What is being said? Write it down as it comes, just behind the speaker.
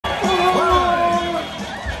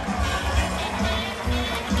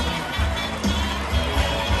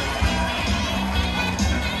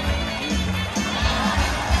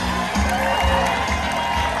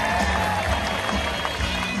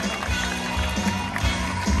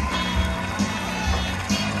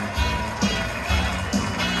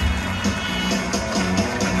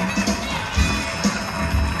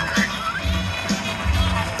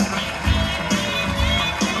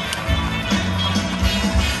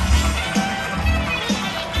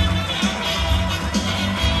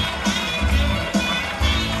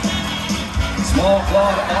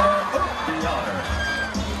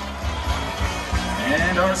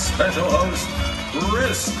our special host,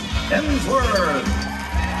 Chris Hemsworth.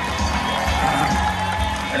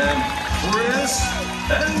 And Chris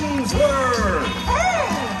Hemsworth. Hey!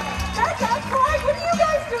 That's Clyde. What are you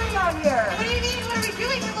guys doing out here? What do you mean? What are we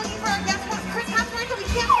doing? We're looking for our guest host, Chris Hemsworth, and we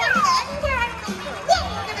can't find him anywhere. I don't know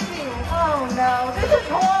what we're going to do. Oh no, this is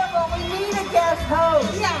horrible. We need a guest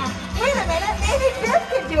host. Yeah. Wait a minute, maybe Chris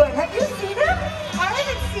could do it. Have you seen him? I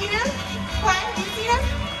haven't seen him. Clyde, have you seen him?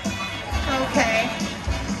 Okay.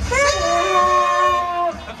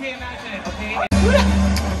 Okay, imagine it, okay?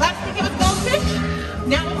 Last week it was goldfish,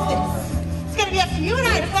 now it's this. It's going to be up to you and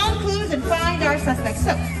I to follow clues and find our suspects.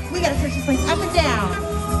 So, we got to search this place up and down.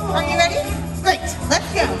 Are you ready? Great,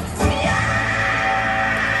 let's go.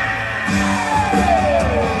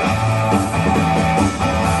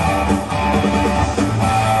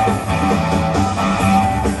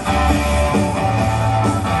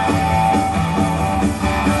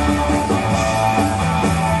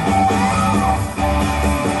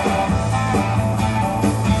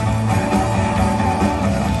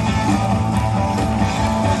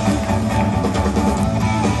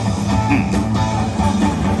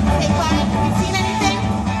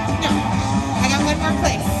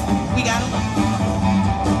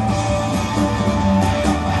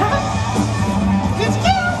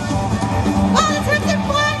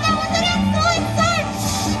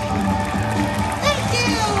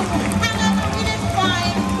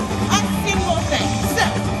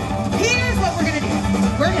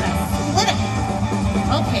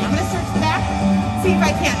 See if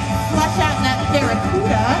I can't flush out that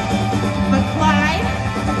barracuda. But Clyde,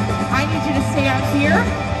 I need you to stay out here.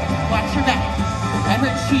 Watch your back. I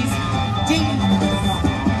heard she's dangerous.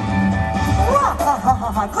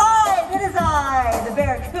 Clyde, it is I, the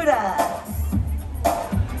barracuda.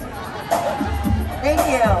 Thank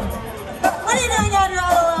you. What are you doing out here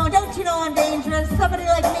all alone? Don't you know I'm dangerous? Somebody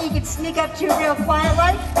like me could sneak up to you real quiet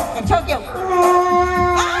like and choke you.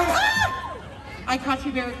 I caught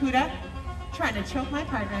you, barracuda. Trying to choke my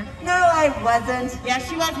partner. No, I wasn't. Yes,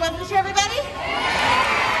 she was, wasn't she, everybody?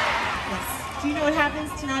 Yes. Do you know what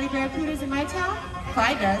happens to naughty barracudas in my town?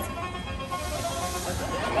 Clyde does.